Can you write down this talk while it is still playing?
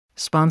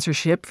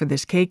Sponsorship for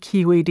this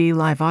KQED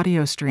live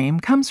audio stream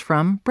comes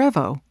from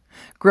Brevo.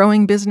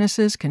 Growing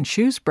businesses can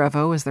choose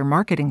Brevo as their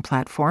marketing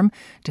platform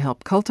to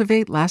help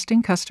cultivate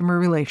lasting customer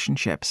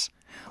relationships.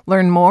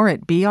 Learn more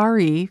at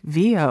brevo.com.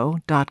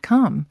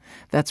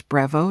 That's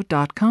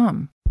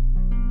brevo.com.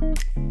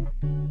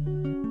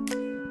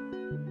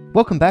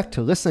 Welcome back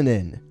to Listen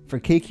In. For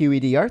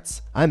KQED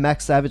Arts, I'm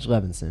Max Savage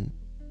Levinson.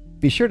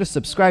 Be sure to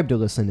subscribe to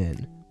Listen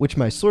In, which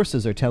my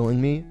sources are telling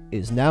me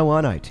is now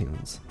on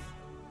iTunes.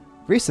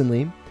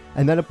 Recently,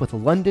 I met up with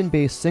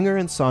London-based singer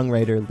and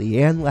songwriter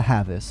Lianne La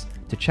Havas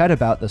to chat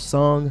about the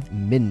song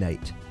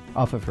Midnight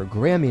off of her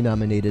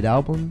Grammy-nominated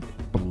album,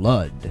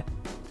 Blood.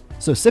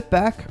 So sit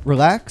back,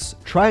 relax,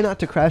 try not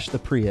to crash the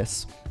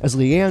Prius as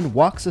Lianne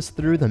walks us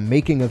through the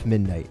making of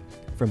Midnight,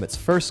 from its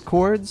first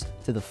chords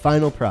to the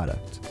final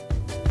product.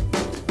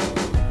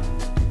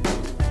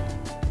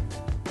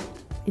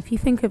 If you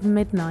think of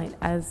Midnight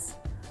as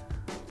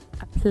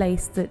a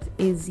place that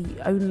is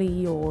only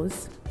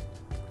yours,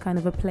 kind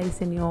of a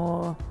place in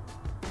your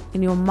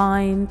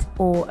mind,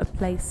 or a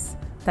place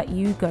that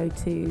you go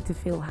to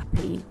feel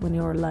happy when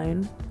you're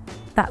alone,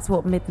 that's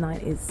what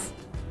Midnight is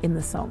in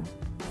the song.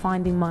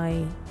 Finding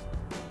my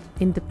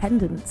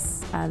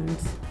independence and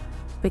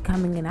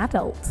becoming an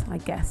adult, I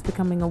guess,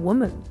 becoming a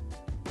woman.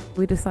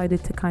 We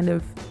decided to kind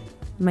of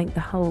make the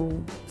whole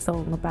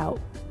song about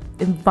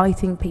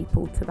inviting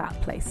people to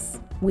that place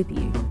with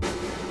you.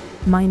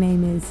 My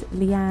name is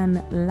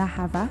Lianne La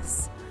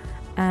Havas,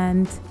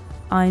 and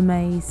I'm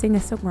a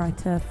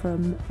singer-songwriter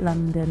from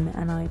London,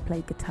 and I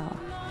play guitar.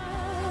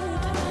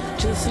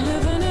 Just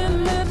living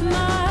in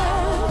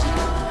midnight,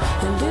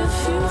 and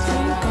if you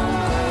think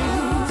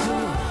I'm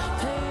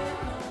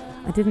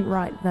crazy. I didn't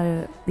write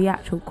the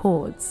actual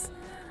chords,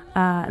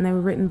 and they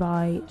were written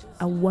by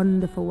a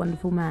wonderful,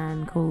 wonderful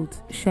man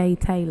called Shay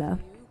Taylor.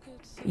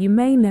 You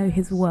may know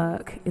his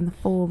work in the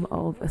form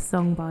of a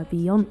song by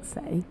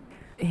Beyonce.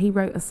 He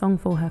wrote a song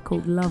for her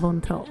called Love on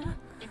Top.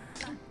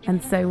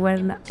 And so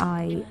when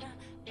I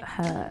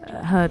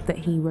heard that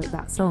he wrote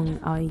that song,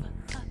 I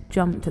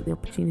jumped at the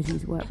opportunity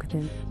to work with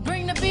him.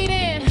 Bring the beat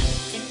in.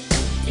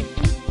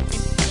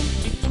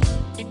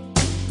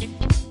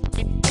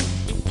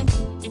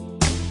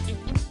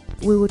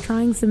 We were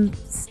trying some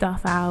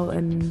stuff out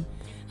and,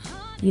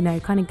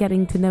 kind of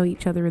getting to know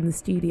each other in the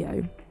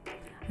studio.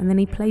 And then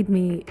he played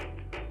me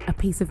a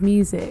piece of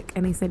music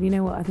and he said, you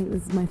know what, I think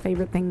this is my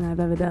favorite thing I've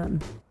ever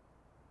done.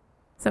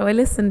 So I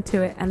listened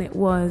to it and it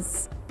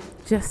was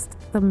just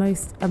the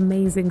most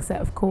amazing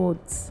set of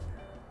chords.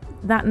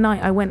 That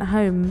night I went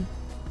home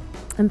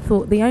and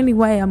thought the only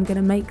way I'm going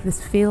to make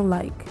this feel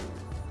like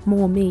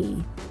more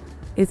me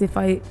is if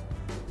I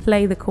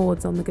play the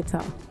chords on the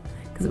guitar,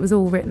 because it was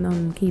all written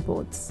on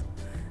keyboards.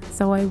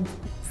 So I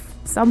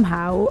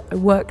somehow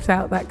worked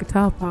out that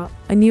guitar part.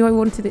 I knew I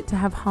wanted it to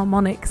have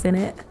harmonics in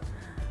it.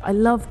 I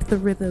loved the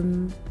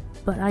rhythm,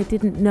 but I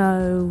didn't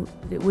know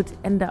it would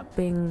end up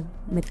being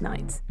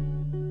Midnight.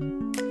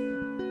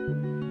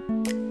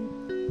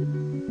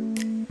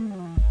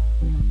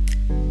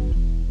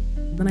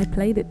 Then I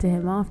played it to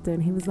him after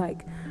and he was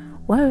like,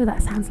 whoa,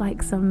 that sounds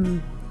like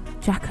some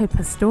Jaco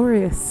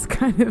Pastorius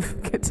kind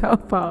of guitar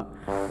part.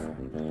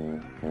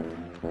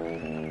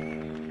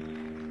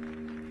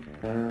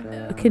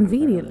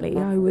 Conveniently,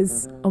 I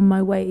was on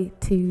my way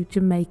to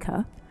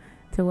Jamaica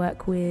to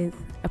work with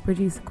a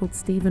producer called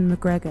Stephen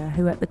McGregor,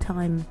 who at the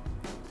time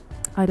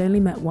I'd only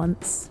met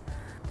once.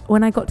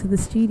 When I got to the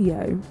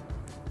studio,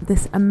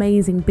 this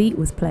amazing beat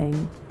was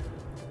playing.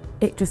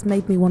 It just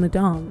made me want to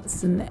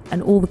dance, and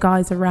all the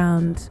guys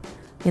around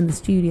in the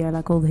studio,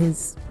 like all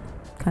his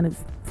kind of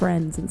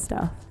friends and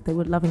stuff, they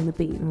were loving the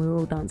beat and we were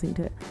all dancing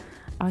to it.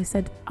 I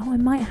said, I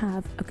might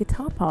have a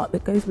guitar part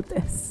that goes with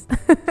this.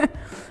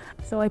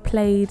 So I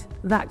played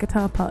that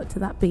guitar part to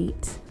that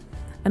beat,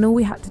 and all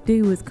we had to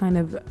do was kind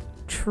of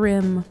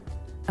trim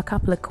a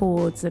couple of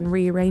chords and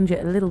rearrange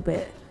it a little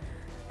bit,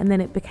 and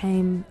then it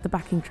became the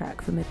backing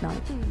track for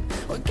Midnight.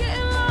 We're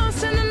getting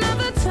lost in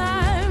another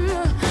time,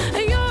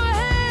 and you're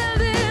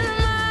ahead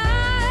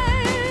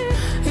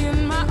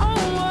in my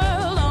own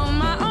world, on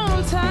my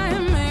own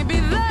time, maybe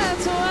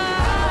that's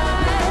why.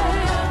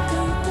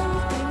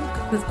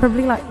 It's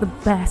probably like the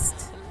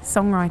best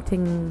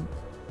songwriting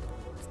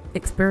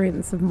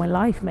experience of my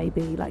life,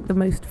 maybe, like the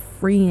most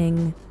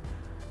freeing,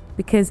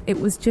 because it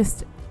was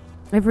just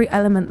every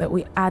element that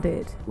we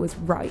added was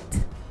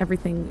right.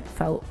 Everything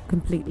felt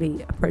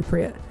completely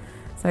appropriate.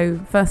 So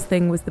first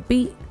thing was the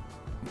beat,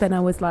 then I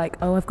was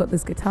like, I've got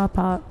this guitar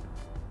part.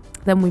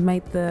 Then we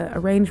made the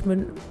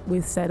arrangement. We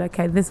said,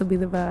 okay, this will be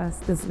the verse,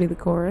 this will be the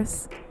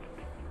chorus.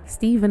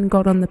 Stephen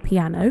got on the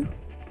piano.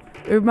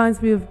 It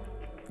reminds me of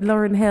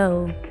Lauryn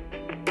Hill.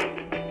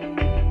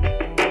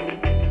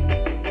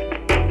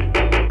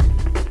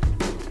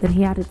 Then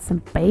he added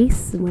some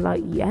bass and we're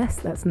like, yes,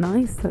 that's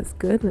nice, that's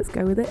good, let's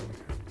go with it.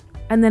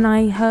 And then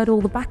I heard all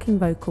the backing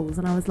vocals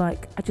and I was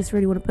like, I just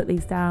really want to put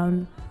these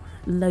down.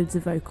 Loads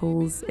of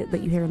vocals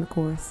that you hear in the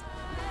chorus.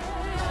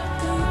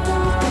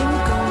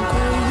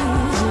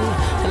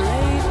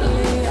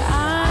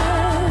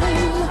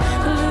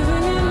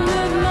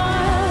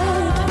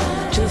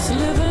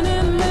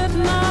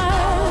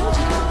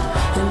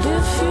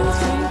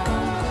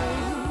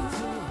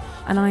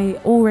 and I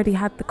already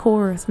had the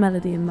chorus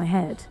melody in my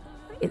head.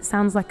 It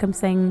sounds like I'm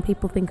saying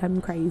people think I'm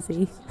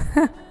crazy,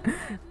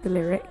 the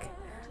lyric,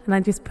 and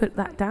I just put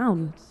that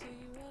down.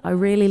 I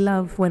really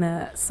love when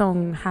a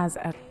song has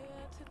a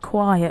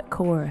quiet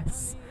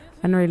chorus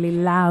and really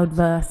loud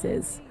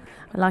verses.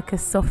 I like a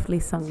softly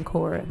sung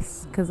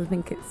chorus because I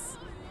think it's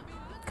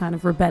kind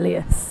of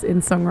rebellious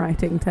in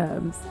songwriting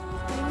terms.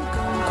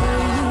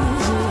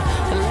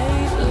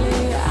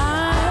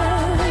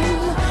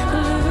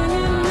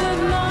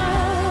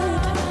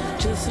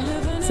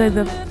 So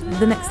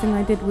the next thing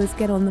I did was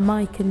get on the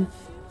mic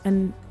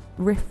and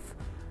riff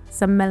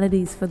some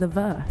melodies for the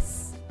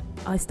verse.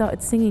 I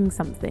started singing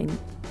something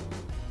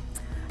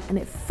and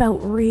it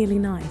felt really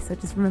nice. I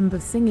just remember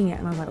singing it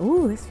and I was like,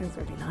 oh, this feels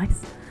really nice.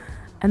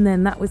 And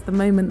then that was the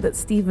moment that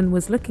Stephen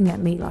was looking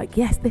at me like,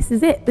 yes, this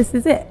is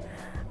it.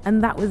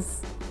 And that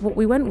was what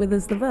we went with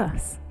as the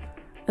verse.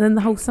 And then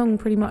the whole song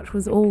pretty much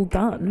was all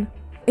done.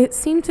 It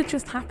seemed to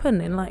just happen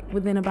in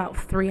within about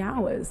 3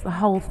 hours, the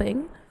whole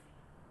thing.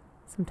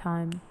 Some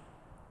time.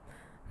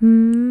 A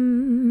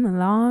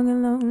long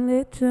and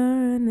lonely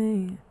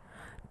journey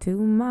to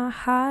my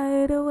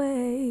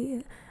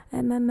hideaway,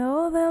 and I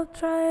know they'll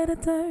try to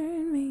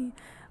turn me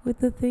with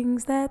the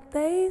things that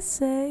they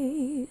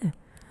say,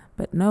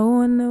 but no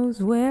one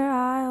knows where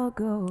I'll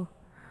go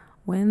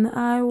when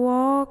I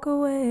walk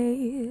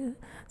away.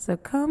 So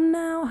come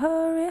now,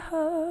 hurry,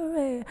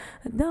 hurry,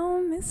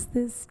 don't miss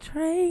this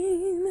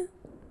train.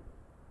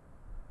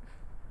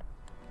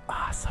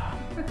 Awesome.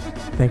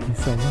 Thank you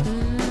so much.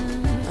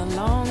 A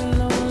long and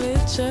lonely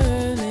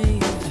journey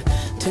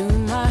to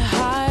my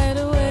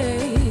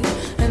hideaway,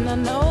 and I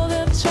know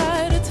they'll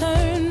try to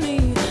turn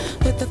me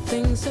with the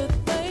things that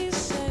they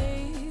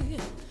say.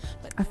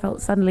 I felt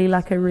suddenly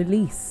like a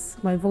release.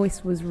 My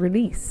voice was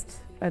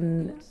released,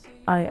 and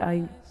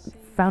I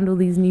found all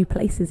these new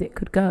places it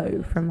could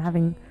go from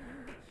having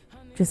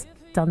just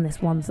done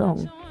this one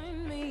song.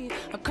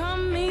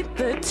 Come meet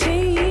the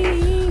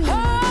team.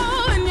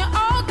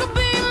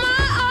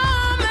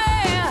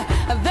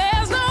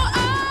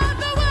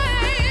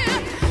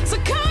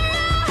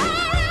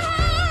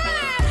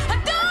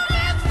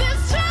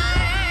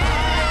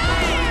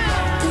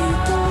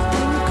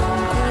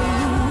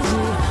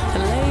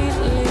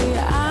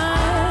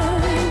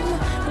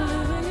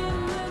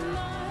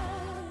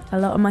 A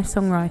lot of my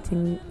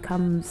songwriting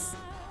comes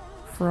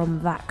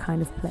from that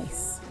kind of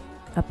place,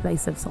 a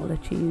place of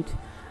solitude,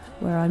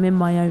 where I'm in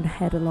my own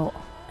head a lot,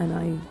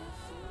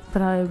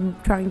 but I'm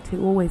trying to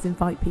always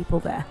invite people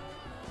there.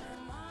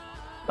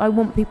 I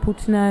want people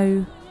to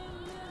know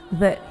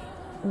that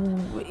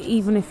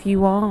even if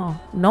you are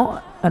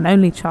not an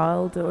only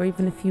child, or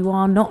even if you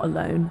are not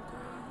alone,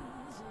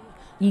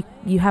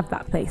 you have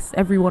that place.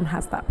 Everyone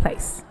has that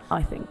place,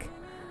 I think,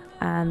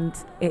 and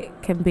it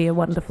can be a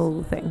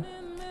wonderful thing.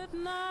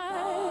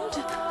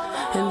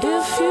 And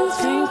if you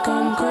think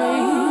I'm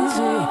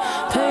crazy,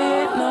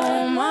 pay it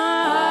no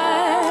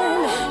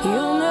mind.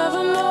 You'll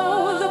never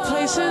know the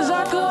places